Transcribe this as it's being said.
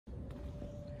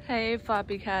Hey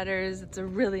Floppycatters, it's a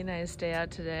really nice day out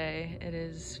today. It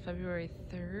is February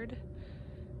 3rd,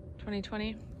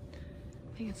 2020.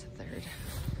 I think it's the 3rd.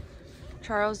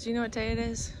 Charles, do you know what day it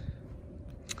is?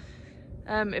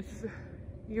 If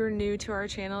you're new to our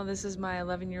channel, this is my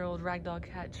 11-year-old Ragdoll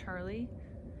Cat, Charlie.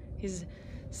 He's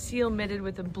seal mitted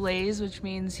with a blaze, which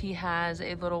means he has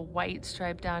a little white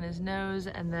stripe down his nose,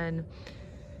 and then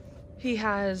he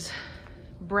has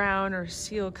brown or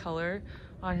seal color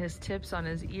on his tips, on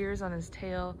his ears, on his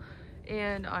tail,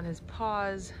 and on his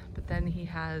paws, but then he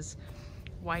has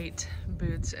white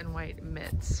boots and white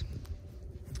mitts.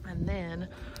 And then,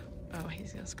 oh,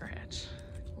 he's gonna scratch.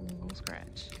 Gonna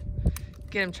scratch.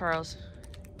 Get him, Charles.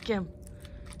 Get him.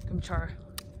 Get him, Char.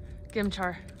 Get him,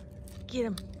 Char. Get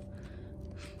him.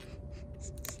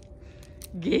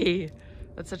 Gee.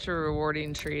 That's such a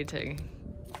rewarding treat to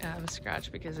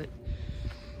scratch because it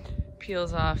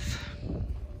peels off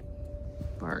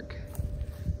bark.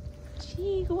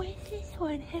 Gee, what is this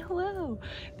one? Hello.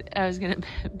 I was gonna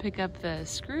pick up the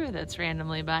screw that's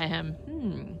randomly by him.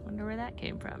 Wonder where that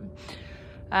came from.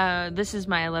 This is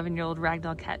my 11-year-old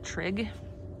Ragdoll Cat Trig.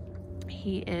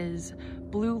 He is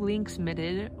blue lynx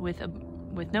mitted with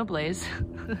no blaze.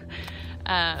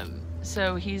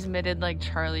 So he's mitted like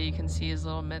Charlie. You can see his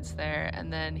little mitts there,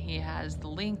 and then he has the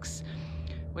lynx,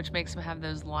 which makes him have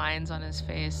those lines on his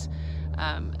face,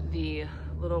 the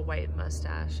little white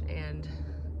mustache and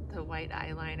the white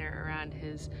eyeliner around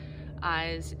his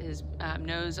eyes. His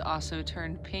nose also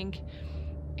turned pink,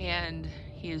 and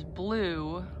he is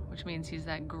blue, which means he's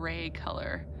that gray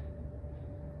color.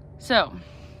 So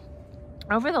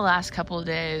over the last couple of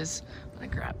days, I'm gonna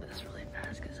grab this really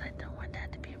fast because I don't want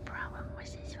that to be a problem.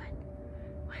 What's this one?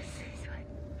 What's this one?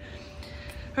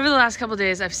 Over the last couple of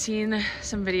days, I've seen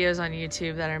some videos on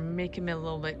YouTube that are making me a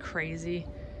little bit crazy.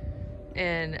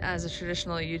 And as a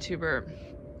traditional YouTuber,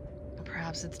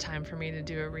 perhaps it's time for me to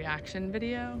do a reaction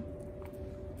video.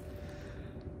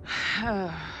 I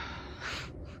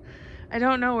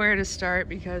don't know where to start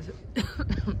because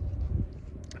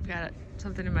I've got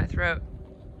something in my throat.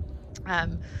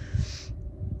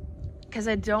 Because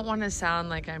I don't want to sound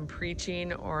like I'm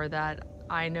preaching or that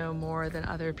I know more than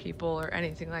other people or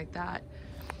anything like that.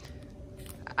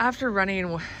 After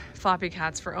running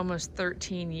Floppycats for almost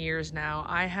 13 years now,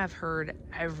 I have heard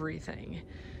everything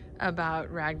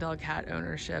about Ragdoll Cat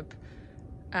ownership.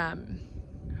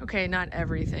 Okay, not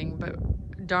everything, but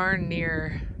darn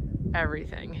near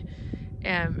everything.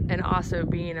 And also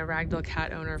being a Ragdoll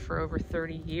Cat owner for over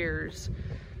 30 years.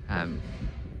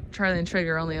 Charlie and Trig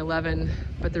are only 11,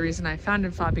 but the reason I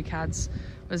founded Floppycats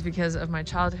was because of my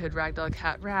childhood Ragdoll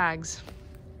Cat Rags.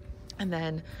 And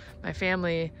then my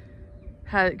family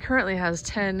currently has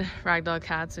 10 Ragdoll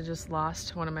cats. I just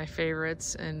lost one of my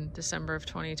favorites in December of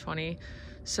 2020.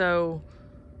 So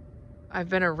I've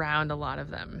been around a lot of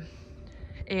them.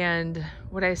 And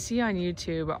what I see on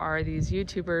YouTube are these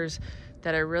YouTubers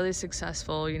that are really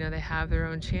successful. You know, they have their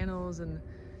own channels and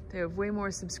they have way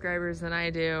more subscribers than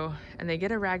I do. And they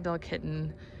get a Ragdoll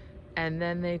kitten and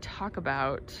then they talk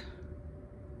about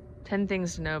 10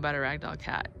 things to know about a Ragdoll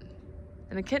cat.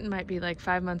 And the kitten might be like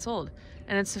 5 months old.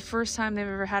 And it's the first time they've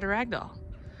ever had a Ragdoll.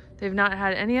 They've not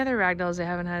had any other Ragdolls, they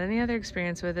haven't had any other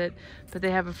experience with it, but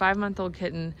they have a 5-month-old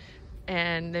kitten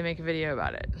and they make a video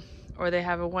about it. Or they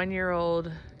have a 1-year-old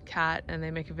cat and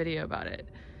they make a video about it.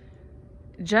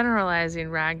 Generalizing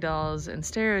Ragdolls and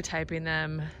stereotyping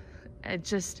them, it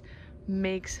just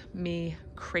makes me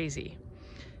crazy.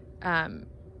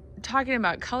 Talking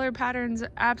about color patterns,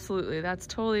 absolutely, that's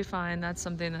totally fine. That's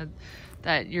something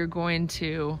that you're going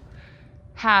to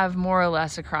have more or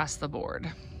less across the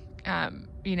board.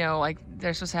 You know, like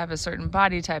they're supposed to have a certain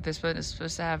body type, they're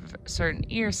supposed to have a certain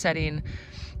ear setting,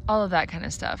 all of that kind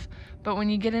of stuff. But when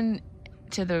you get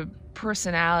into the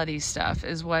personality stuff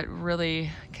is what really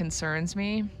concerns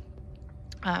me.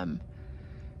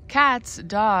 Cats,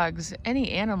 dogs,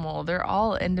 any animal, they're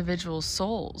all individual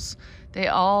souls. They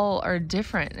all are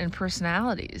different in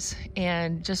personalities.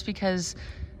 And just because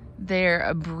they're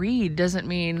a breed doesn't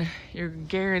mean you're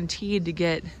guaranteed to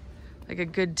get like a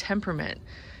good temperament.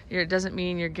 It doesn't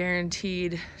mean you're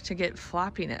guaranteed to get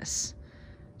floppiness.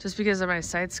 Just because my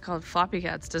site's called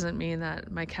Floppycats doesn't mean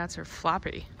that my cats are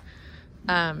floppy.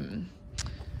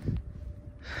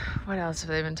 What else have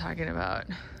they been talking about?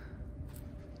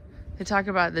 They talk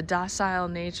about the docile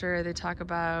nature. They talk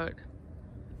about,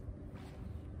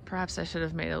 perhaps I should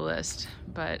have made a list,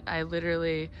 but I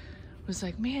literally was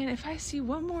like, man, if I see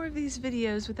one more of these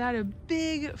videos without a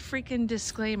big freaking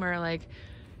disclaimer, like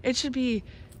it should be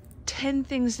 10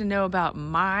 things to know about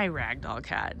my Ragdoll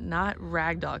cat, not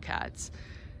Ragdoll cats.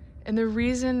 And the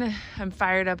reason I'm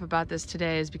fired up about this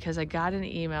today is because I got an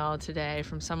email today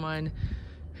from someone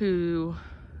who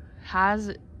got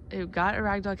a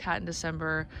Ragdoll cat in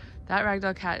December. That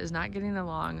Ragdoll cat is not getting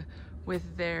along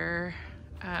with their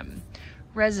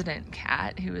resident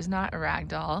cat, who is not a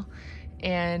Ragdoll.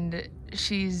 And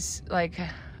she's like,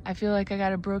 I feel like I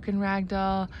got a broken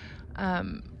Ragdoll.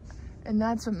 And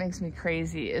that's what makes me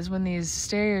crazy, is when these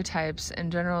stereotypes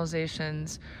and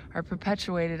generalizations are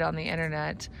perpetuated on the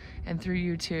internet and through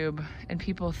YouTube, and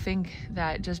people think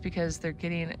that just because they're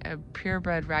getting a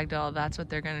purebred Ragdoll, that's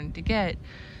what they're going to get.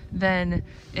 Then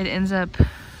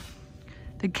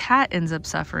the cat ends up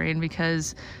suffering,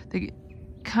 because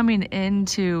coming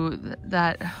into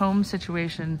that home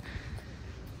situation,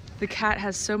 the cat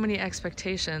has so many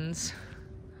expectations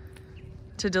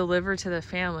to deliver to the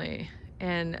family.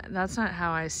 And that's not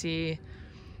how I see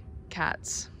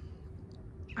cats.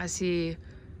 I see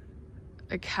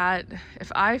a cat,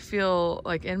 if I feel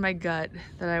like in my gut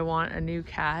that I want a new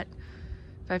cat,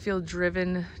 if I feel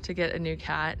driven to get a new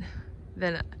cat,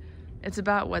 then it's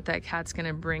about what that cat's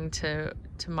gonna bring to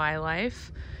my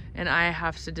life, and I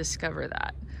have to discover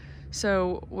that.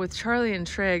 So with Charlie and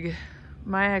Trig,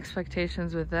 my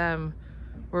expectations with them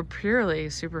were purely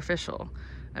superficial.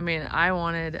 I mean, I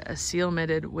wanted a seal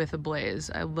mitted with a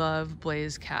blaze. I love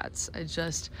blaze cats. I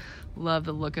just love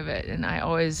the look of it. And I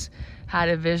always had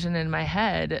a vision in my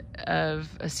head of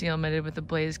a seal mitted with a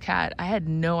blaze cat. I had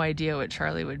no idea what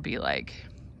Charlie would be like.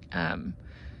 And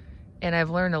I've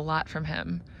learned a lot from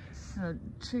him.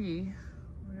 Chiggy,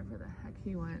 wherever the heck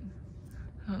he went,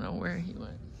 I don't know where he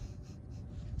went.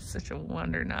 Such a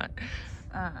wonder nut.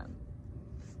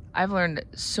 I've learned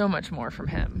so much more from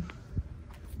him.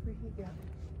 Where'd he go?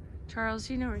 Charles,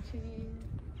 you know where Chiggy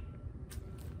is?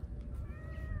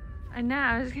 I know,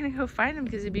 I was gonna go find him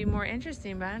because it'd be more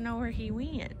interesting, but I don't know where he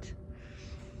went.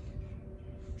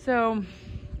 So,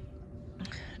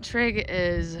 Trig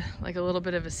is like a little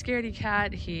bit of a scaredy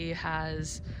cat. He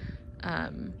has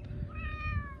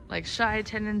like shy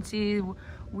tendency,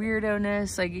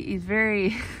 weirdo-ness, like he's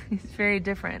very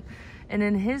different. And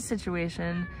in his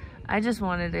situation, I just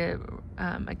wanted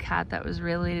a cat that was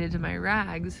related to my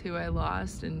Rags, who I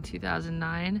lost in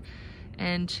 2009,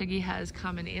 and Chiggy has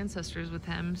common ancestors with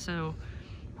him. So,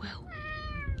 well,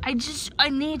 I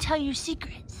need to tell you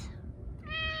secrets.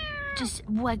 Just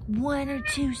like 1 or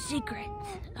 2 secrets.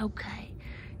 Okay,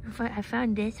 I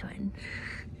found this one.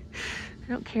 I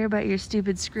don't care about your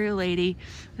stupid screw lady.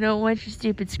 I don't want your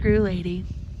stupid screw lady.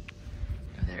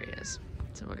 Oh, there he is.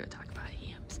 So we'll go talk about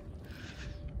him.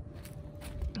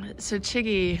 So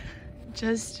Chiggy,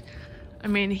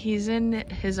 he's in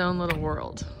his own little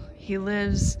world. He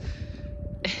lives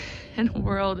in a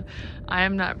world I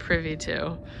am not privy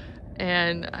to,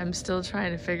 and I'm still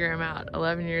trying to figure him out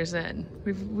 11 years in.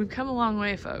 We've come a long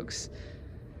way, folks.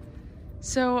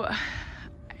 So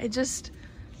it just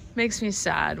makes me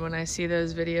sad when I see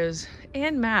those videos,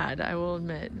 and mad, I will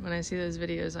admit, when I see those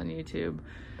videos on YouTube.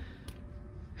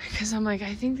 Because I'm like,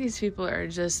 I think these people are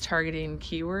just targeting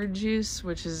keyword juice,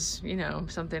 which is, you know,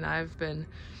 something I've been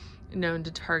known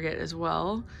to target as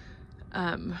well.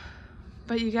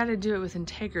 But you got to do it with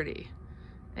integrity,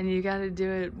 and you got to do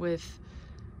it with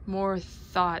more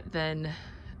thought than,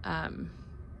 I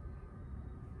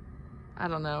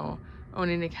don't know,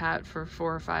 owning a cat for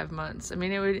 4 or 5 months. I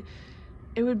mean,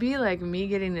 it would be like me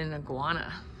getting an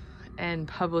iguana and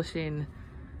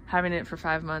having it for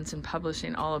 5 months and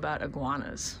publishing all about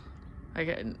iguanas.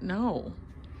 Like, no.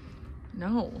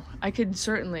 I could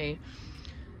certainly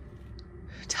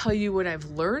tell you what I've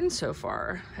learned so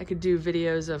far. I could do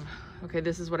videos of, okay,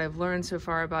 this is what I've learned so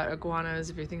far about iguanas.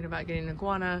 If you're thinking about getting an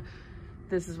iguana,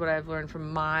 this is what I've learned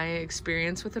from my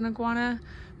experience with an iguana.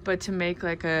 But to make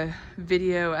like a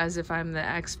video as if I'm the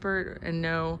expert and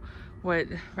know what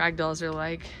ragdolls are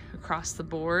like across the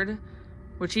board,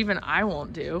 which even I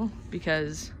won't do,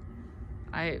 because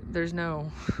there's no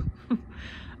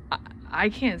I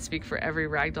can't speak for every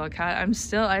ragdoll cat.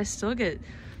 I still get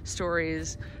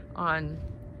stories on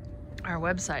our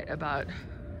website about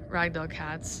ragdoll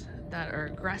cats that are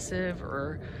aggressive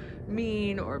or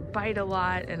mean or bite a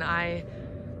lot, and I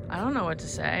don't know what to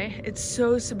say. It's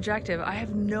so subjective. I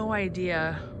have no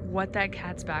idea what that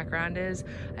cat's background is.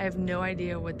 I have no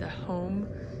idea what the home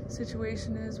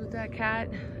situation is with that cat.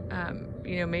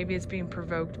 You know, maybe it's being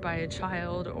provoked by a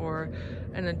child or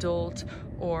an adult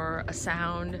or a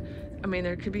sound. I mean,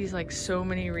 there could be like so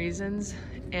many reasons,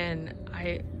 and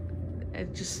I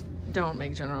just don't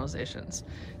make generalizations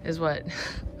is what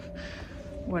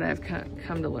I've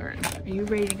come to learn. Are you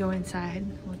ready to go inside?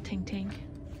 Well, tink tink.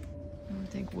 I don't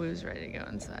think Woo's ready to go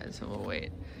inside, so we'll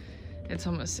wait It's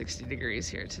almost 60 degrees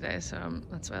here today, so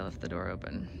that's why I left the door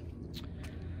open.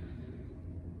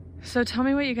 So tell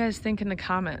me what you guys think in the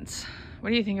comments. What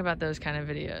do you think about those kind of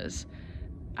videos?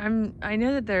 I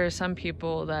know that there are some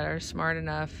people that are smart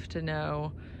enough to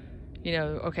know, you know,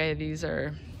 okay, these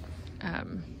are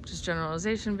just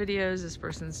generalization videos. This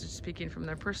person's just speaking from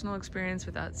their personal experience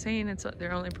without saying it's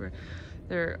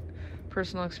their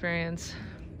personal experience.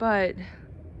 But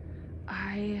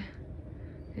it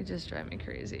just drives me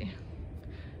crazy.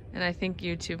 And I think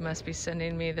YouTube must be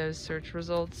sending me those search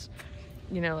results,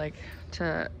 you know, like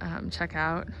to check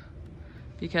out,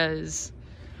 because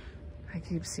I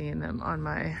keep seeing them on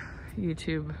my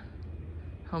YouTube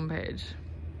homepage.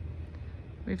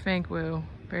 We think, woo,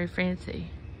 very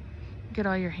fancy. Look at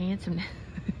all your handsomeness.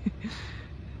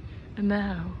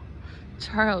 No,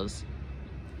 Charles,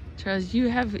 you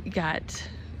have got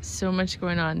so much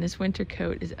going on. This winter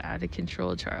coat is out of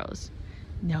control, Charles.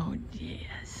 No,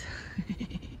 yes.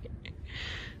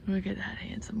 Look at that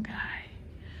handsome guy.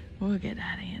 Look at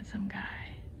that handsome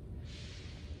guy.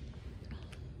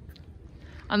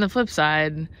 On the flip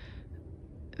side,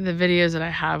 the videos that I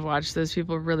have watched, those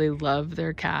people really love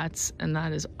their cats, and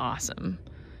that is awesome.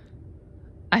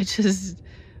 I just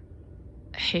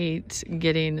hate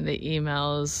getting the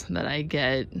emails that I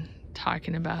get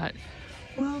talking about,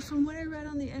 well, from what I read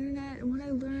on the internet and what I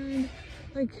learned,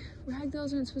 like,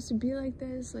 ragdolls aren't supposed to be like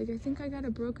this. Like, I think I got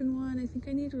a broken one. I think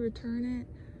I need to return it.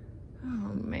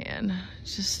 Oh, man.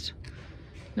 Just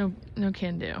no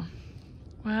can do.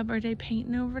 Well, are they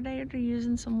painting over there? They're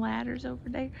using some ladders over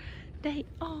there. They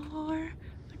are.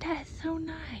 That's so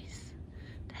nice.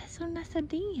 That's so nice of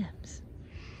DMs.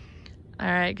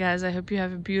 All right, guys, I hope you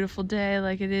have a beautiful day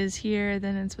like it is here.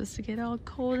 Then it's supposed to get all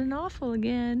cold and awful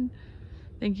again.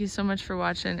 Thank you so much for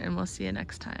watching, and we'll see you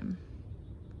next time.